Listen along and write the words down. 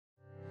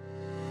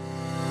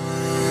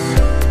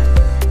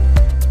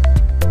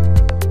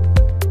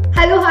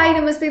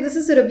this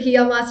is Surabhi,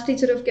 a master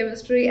teacher of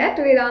chemistry at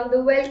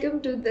Vedantu.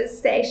 Welcome to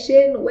this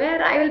session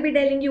where I will be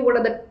telling you what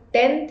are the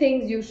 10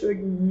 things you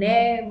should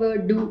never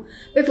do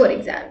before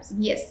exams.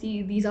 Yes,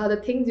 see, these are the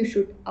things you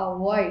should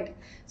avoid.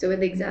 So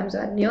when the exams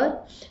are near,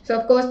 so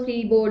of course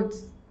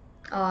pre-boards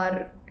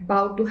are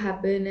about to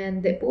happen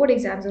and the board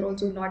exams are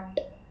also not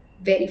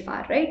very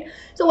far, right?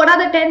 So what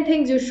are the 10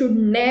 things you should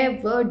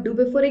never do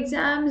before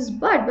exams?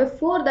 But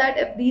before that,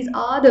 if these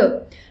are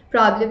the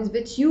problems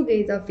which you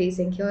guys are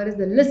facing, here is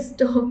the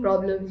list of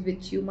problems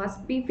which you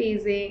must be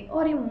facing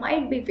or you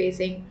might be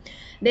facing.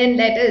 Then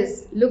let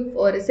us look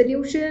for a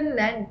solution,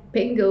 and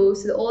bingo,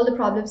 so all the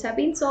problems have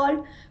been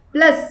solved,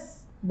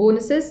 plus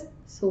bonuses.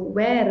 So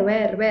where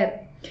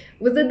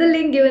visit the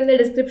link given in the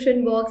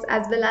description box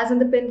as well as in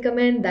the pinned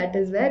comment. That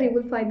is where you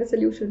will find the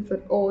solution for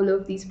all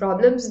of these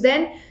problems.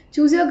 Then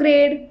choose your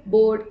grade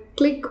board,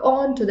 click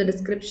on to the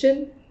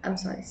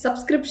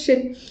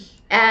subscription,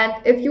 and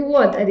if you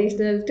want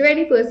additional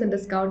 20%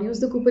 discount, use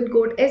the coupon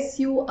code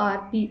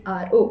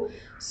SURPRO.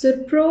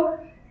 Surpro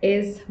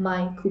is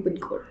my coupon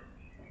code.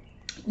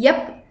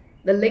 Yep,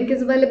 the link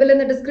is available in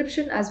the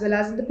description as well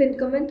as in the pinned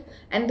comment,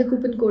 and the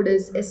coupon code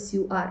is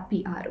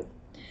SURPRO.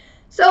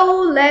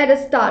 So let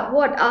us start.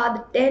 What are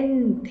the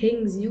 10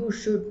 things you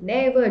should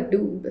never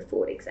do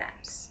before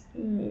exams?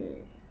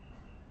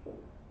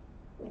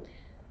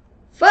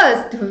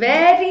 First,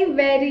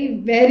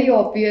 very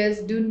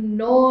obvious, do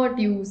not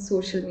use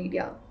social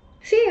media.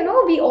 See,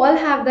 we all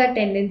have that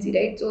tendency,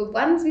 right? So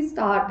once we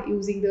start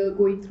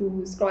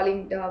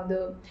scrolling down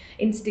the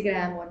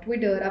Instagram or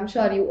Twitter, I'm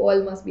sure you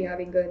all must be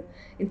having an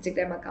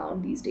Instagram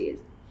account these days.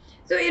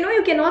 So,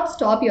 you cannot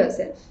stop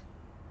yourself,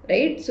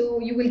 right? So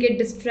you will get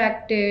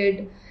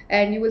distracted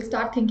and you will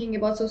start thinking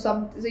about,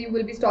 so you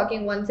will be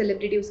stalking one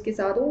celebrity, uske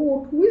saath,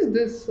 oh, who is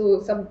this?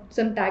 So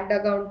some tagged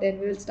account, then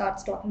we will start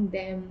stalking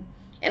them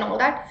and all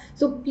that.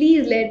 So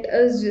please let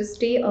us just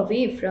stay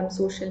away from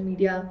social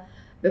media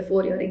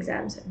before your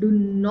exams. Do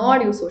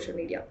not use social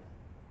media.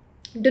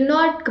 Do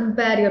not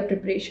compare your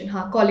preparation.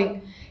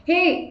 Calling,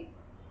 hey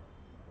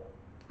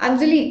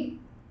Anjali,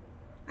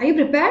 are you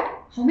prepared?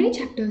 How many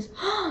chapters?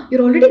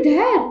 You're already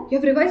there. You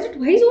have revised it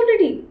twice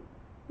already.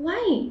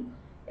 Why?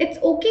 It's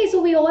okay.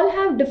 So we all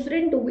have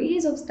different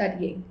ways of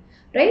studying,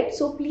 right?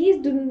 So please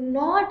do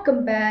not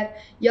compare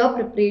your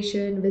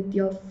preparation with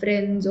your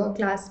friends or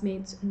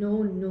classmates.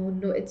 No,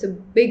 it's a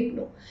big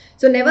no.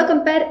 So never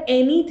compare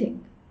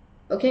anything.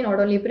 Okay, not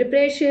only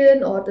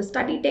preparation or the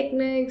study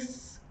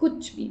techniques,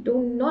 kuch bhi.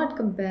 Do not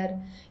compare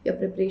your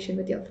preparation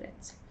with your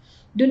friends.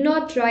 Do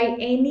not try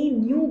any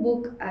new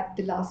book at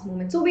the last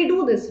moment. So we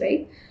do this,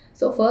 right?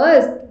 So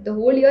first, the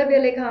whole year we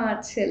are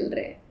like, chill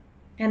re.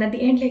 And at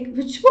the end, like,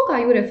 which book are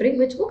you referring?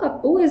 Which book?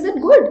 Oh, is it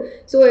good?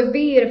 So if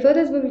we refer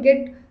this, we will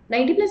get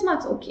 90 plus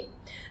marks. Okay.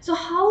 So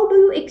how do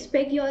you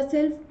expect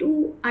yourself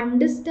to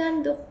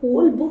understand the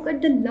whole book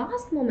at the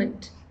last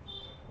moment?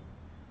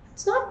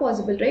 It's not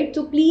possible, right?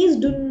 So please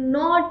do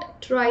not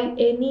try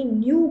any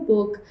new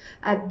book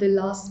at the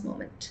last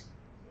moment.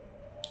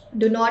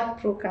 Do not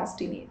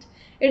procrastinate.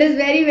 It is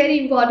very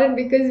important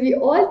because we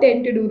all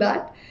tend to do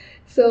that.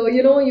 So,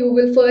 you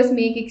will first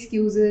make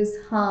excuses.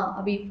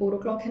 Abhi 4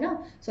 o'clock hai na?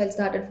 So I'll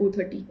start at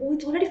 4:30. Oh,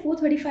 it's already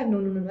 4:35.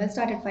 No. I'll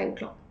start at 5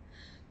 o'clock.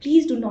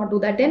 Please do not do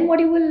that. Then what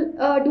you will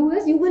do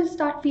is you will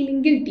start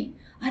feeling guilty.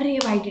 Arre,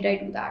 why did I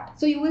do that?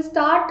 So you will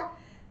start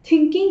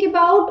thinking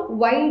about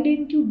why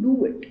didn't you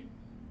do it?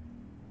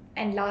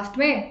 And last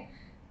way,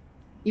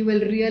 you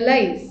will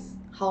realize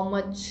how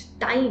much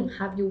time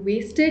have you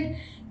wasted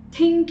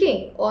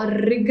thinking or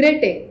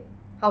regretting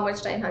how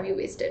much time have you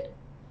wasted.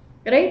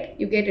 Right?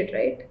 You get it,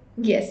 right?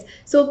 Yes.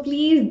 So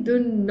please do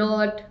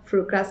not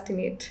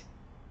procrastinate.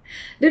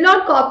 Do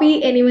not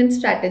copy anyone's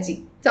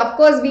strategy. So of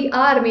course we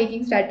are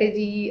making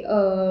strategy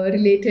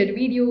related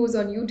videos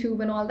on YouTube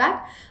and all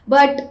that.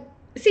 But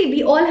see,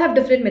 we all have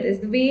different methods.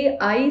 The way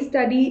I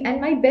study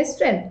and my best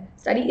friend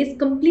study is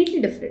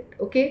completely different.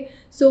 Okay.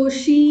 So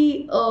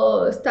she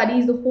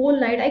studies the whole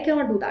night. I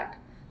cannot do that.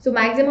 So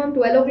maximum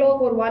 12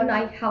 o'clock or 1,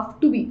 I have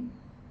to be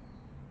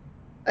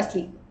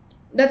asleep.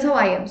 That's how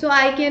I am. So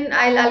I'll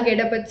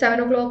get up at 7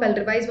 o'clock, I'll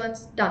revise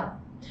once, done.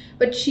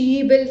 But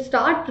she will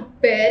start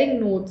preparing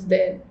notes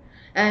then,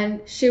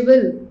 and she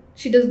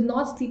does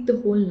not sleep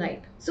the whole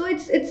night. So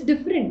it's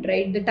different,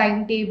 right? The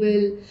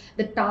timetable,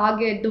 the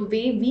target, the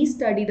way we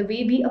study, the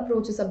way we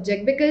approach a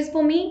subject. Because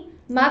for me,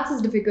 maths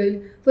is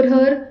difficult. For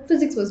her,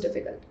 physics was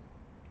difficult.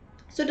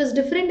 So it is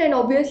different, and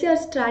obviously our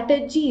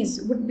strategies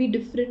would be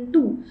different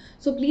too.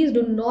 So please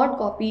do not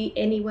copy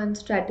anyone's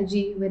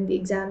strategy when the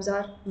exams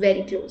are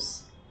very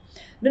close.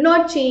 Do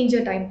not change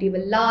your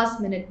timetable last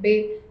minute.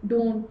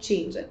 Don't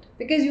change it,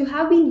 because you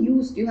have been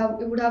used. You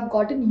would have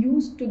gotten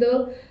used to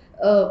the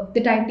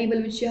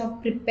timetable which you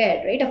have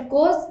prepared, right? Of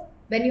course,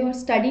 when you are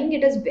studying,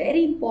 it is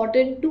very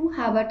important to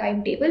have a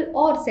timetable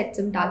or set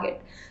some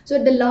target. So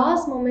at the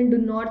last moment, do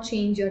not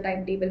change your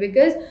timetable,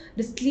 because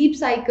the sleep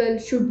cycle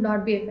should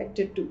not be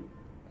affected too.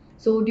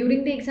 So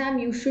during the exam,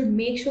 you should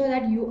make sure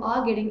that you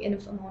are getting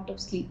enough amount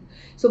of sleep.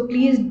 So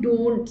please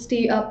don't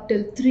stay up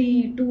till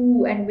 3,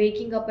 2 and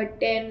waking up at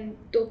 10.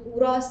 So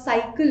pura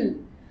cycle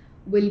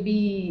will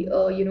be,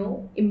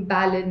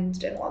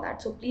 imbalanced and all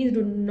that. So please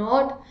do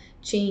not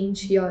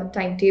change your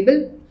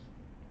timetable.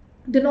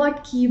 Do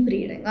not keep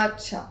reading.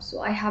 Acha.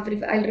 So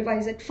I'll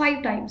revise it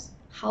 5 times.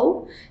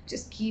 How?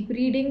 Just keep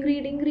reading,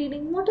 reading,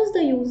 reading. What is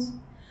the use?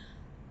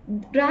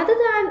 Rather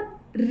than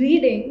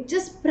reading,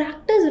 just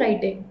practice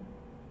writing.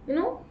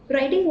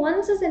 Writing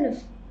once is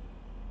enough.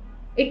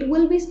 It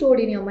will be stored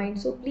in your mind.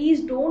 So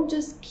please don't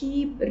just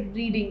keep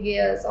reading.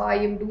 Yes, I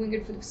am doing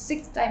it for the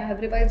 6th time. I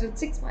have revised it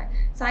 6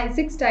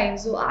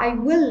 times. So I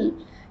will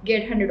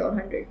get 100 on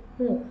 100.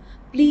 No.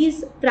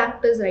 Please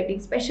practice writing,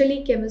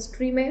 especially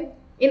chemistry mein,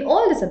 in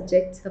all the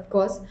subjects, of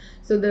course.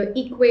 So the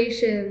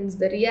equations,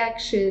 the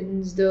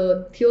reactions,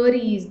 the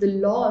theories, the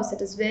laws,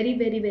 it is very,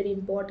 very, very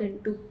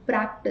important to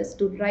practice,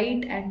 to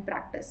write and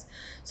practice.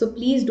 So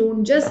please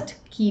don't just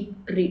keep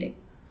reading.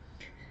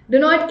 Do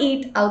not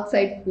eat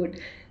outside food,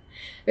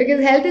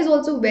 because health is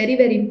also very,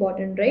 very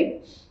important,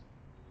 right?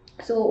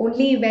 So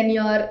only when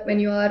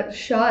you're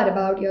sure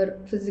about your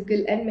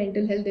physical and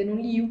mental health, then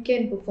only you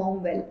can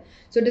perform well.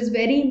 So it is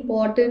very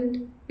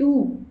important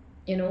to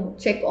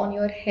check on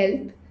your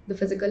health, the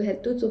physical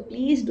health too. So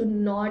please do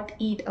not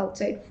eat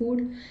outside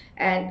food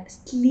and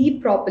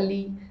sleep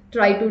properly.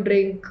 Try to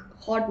drink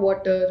hot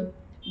water.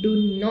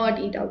 Do not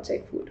eat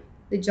outside food.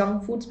 The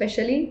junk food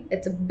especially,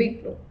 it's a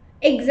big no.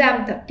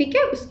 Exam तक, ठीक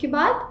है? उसके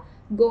बाद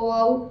go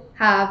out,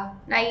 have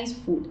nice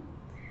food.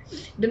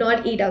 Do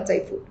not eat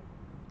outside food.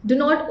 Do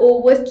not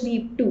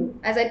oversleep too,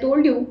 as I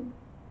told you.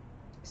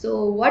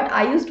 So what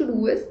I used to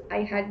do is, I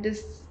had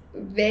this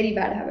very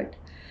bad habit.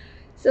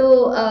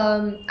 So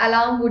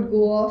alarm would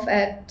go off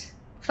at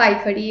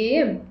 5:30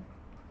 a.m.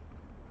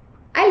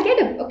 I'll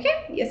get up,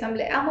 okay? Yes,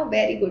 I'm a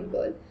very good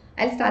girl.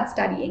 I'll start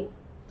studying.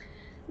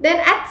 Then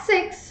at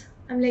 6,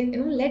 I'm like,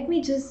 let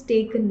me just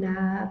take a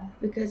nap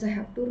because I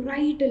have to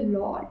write a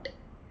lot.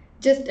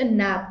 Just a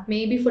nap,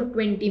 maybe for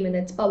 20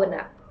 minutes, power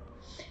nap.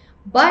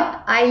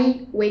 But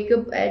I'll wake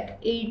up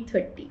at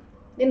 8:30.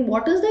 Then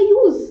what is the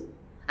use?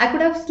 I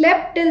could have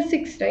slept till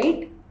 6,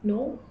 right?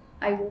 No,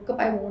 I woke up,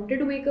 I wanted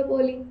to wake up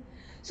early.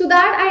 So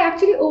that I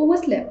actually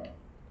overslept.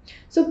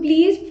 So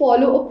please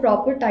follow a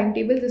proper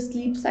timetable. The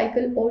sleep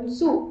cycle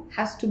also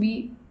has to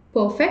be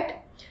perfect.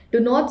 Do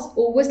not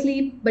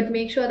oversleep, but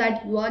make sure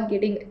that you are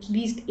getting at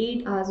least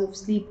 8 hours of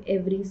sleep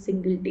every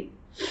single day.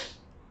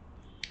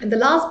 And the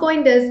last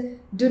point is,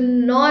 do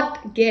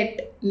not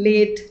get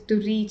late to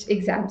reach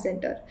exam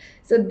center.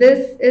 So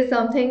this is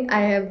something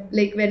I have,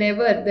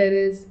 whenever there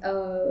is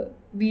a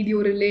video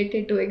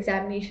related to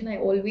examination, I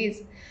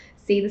always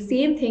say the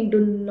same thing.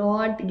 Do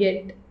not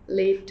get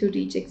late to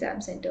reach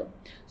exam center.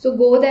 So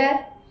go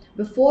there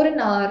before an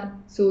hour,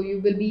 so you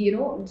will be,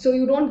 so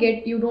you don't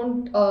get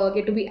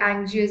to be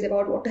anxious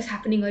about what is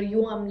happening,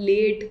 or I'm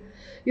late,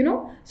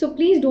 so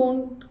please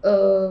don't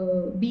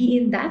be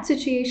in that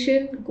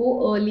situation.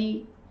 Go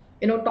early,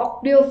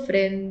 talk to your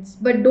friends,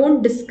 but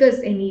don't discuss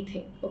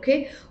anything.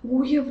 Okay,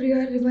 oh, you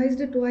have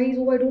revised it twice,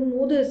 oh, I don't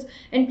know this.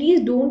 And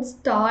please don't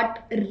start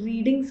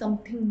reading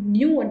something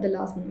new at the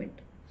last moment.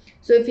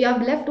 So if you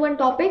have left one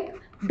topic,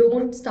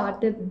 don't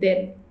start it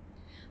then,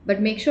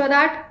 but make sure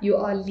that you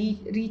are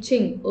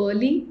reaching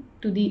early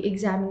to the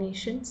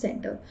examination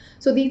center.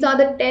 So these are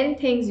the 10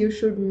 things you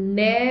should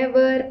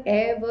never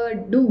ever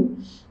do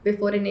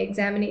before an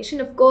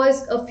examination. Of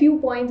course, a few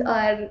points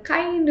are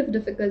kind of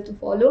difficult to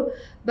follow,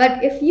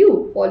 but if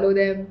you follow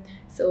them,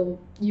 so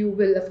you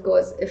will, of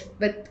course, if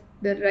with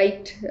the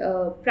right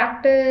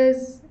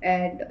practice,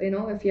 and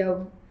if you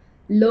have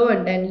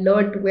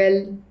learned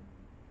well,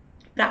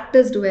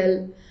 practiced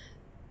well,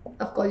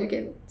 of course you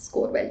can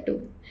score well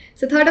too.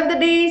 So third of the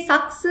day,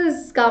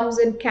 success comes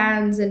in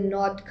cans and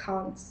not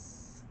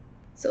counts.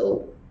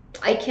 So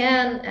I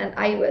can and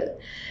I will.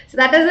 So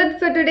that is it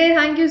for today.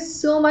 Thank you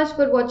so much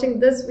for watching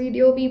this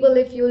video, people.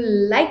 If you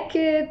liked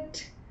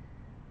it,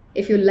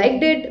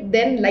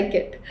 then like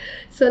it.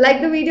 So like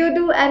the video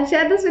too, and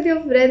share this with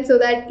your friends so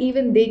that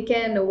even they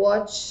can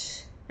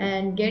watch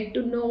and get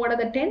to know what are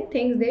the 10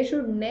 things they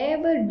should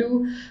never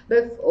do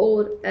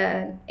before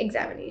an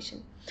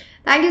examination.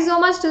 Thank you so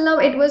much. Till now,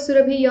 it was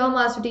Surabhi, your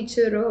master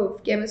teacher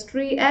of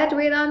chemistry at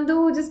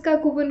Vedantu, jiska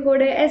coupon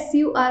code hai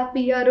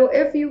SURPRO.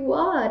 If you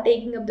are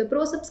taking up the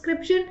pro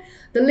subscription,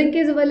 the link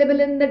is available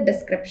in the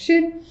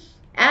description.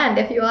 And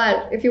if you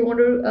want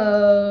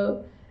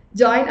to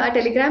join our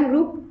Telegram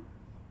group,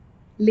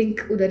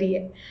 link udhar hi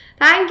hai.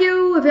 Thank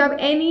you. If you have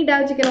any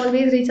doubts, you can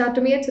always reach out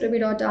to me at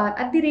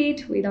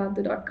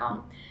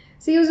surabhi.r@vedantu.com.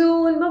 See you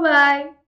soon. Bye bye.